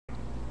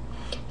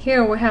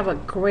Here we have a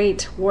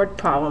great word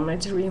problem.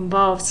 It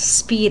involves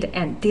speed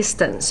and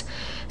distance.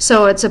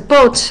 So it's a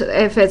boat.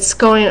 If it's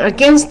going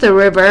against the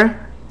river,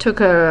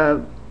 took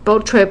a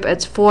boat trip,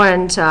 it's 4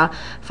 and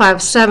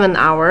 5/7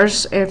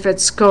 hours. If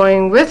it's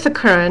going with the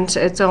current,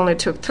 it only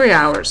took 3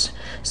 hours.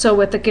 So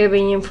with the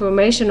given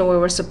information, we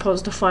were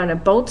supposed to find a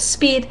boat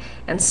speed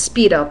and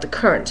speed of the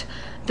current.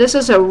 This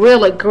is a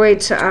really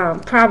great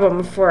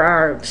problem for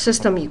our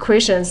system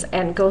equations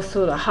and go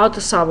through how to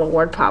solve a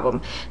word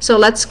problem. So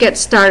let's get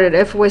started.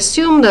 If we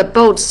assume the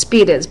boat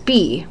speed is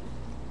b,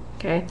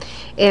 okay,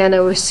 and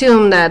we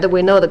assume that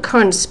we know the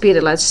current speed,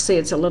 let's say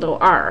it's a little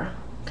r,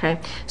 okay,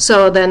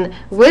 so then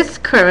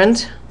with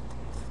current,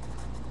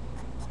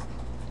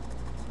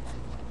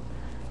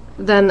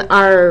 then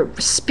our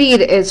speed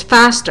is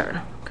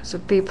faster because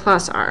of b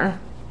plus r.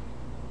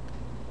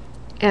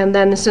 And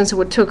then since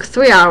we took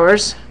 3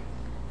 hours,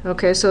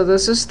 okay, so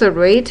this is the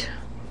rate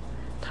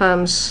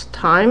times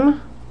time.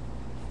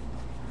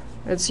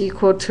 It's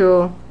equal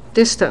to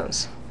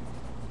distance.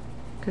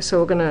 Okay, so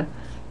we're going to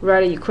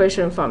write an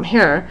equation from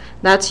here.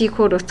 That's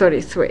equal to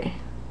 33.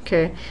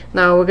 Okay,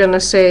 now we're going to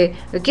say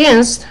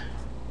against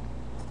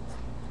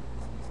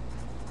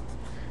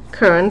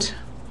current,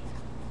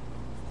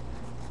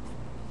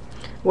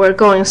 we're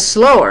going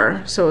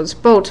slower, so it's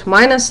boat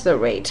minus the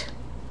rate.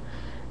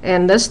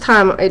 And this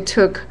time it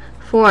took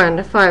 4 and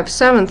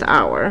 5/7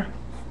 hour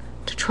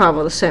to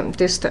travel the same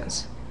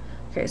distance.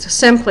 Okay, so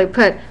simply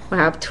put, we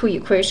have two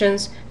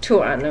equations, two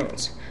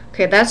unknowns.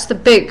 Okay, that's the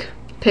big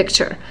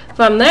picture.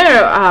 From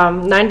there,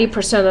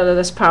 90% of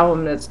this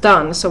problem is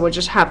done, so we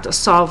just have to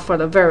solve for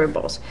the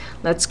variables.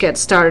 Let's get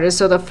started.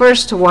 So the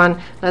first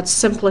one, let's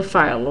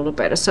simplify a little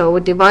bit. So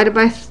we divide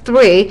by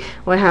 3,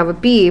 we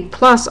have b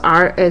plus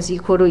r is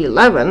equal to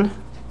 11,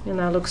 and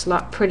that looks a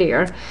lot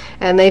prettier.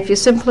 And if you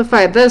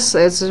simplify this,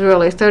 it's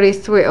really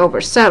 33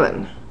 over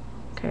 7.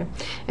 Okay.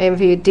 And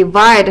if you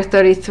divide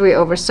 33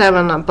 over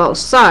 7 on both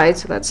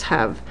sides, let's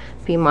have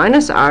b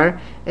minus r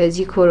is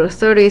equal to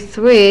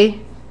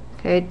 33,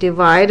 okay,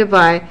 divided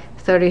by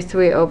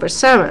 33 over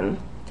 7.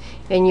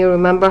 And you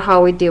remember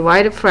how we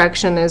divide a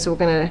fraction is we're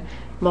going to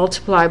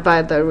multiply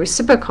by the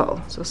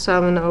reciprocal. So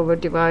 7 over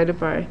divided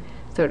by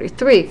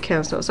 33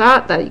 cancels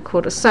out. That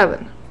equal to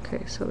 7.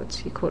 Okay, so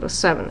it's equal to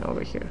 7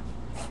 over here.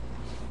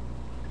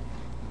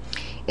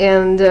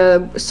 And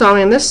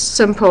solving this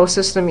simple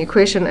system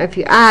equation, if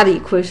you add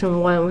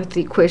equation 1 with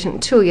the equation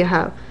 2, you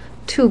have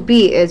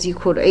 2b is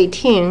equal to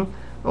 18,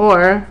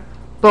 or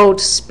boat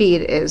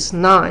speed is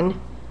 9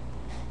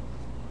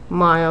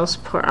 miles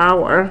per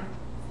hour.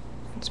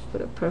 Let's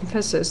put a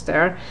parenthesis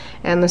there.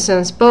 And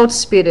since boat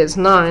speed is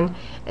 9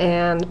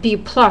 and b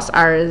plus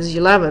r is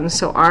 11,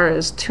 so r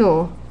is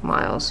 2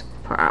 miles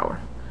per hour.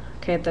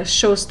 Okay, that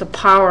shows the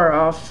power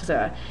of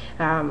the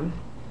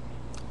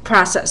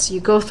process.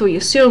 You go through, you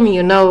assume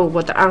you know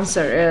what the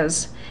answer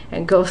is,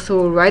 and go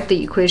through, write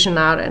the equation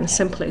out, and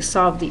simply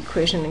solve the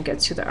equation and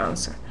get you the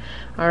answer.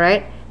 All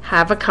right,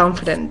 have a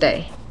confident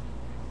day.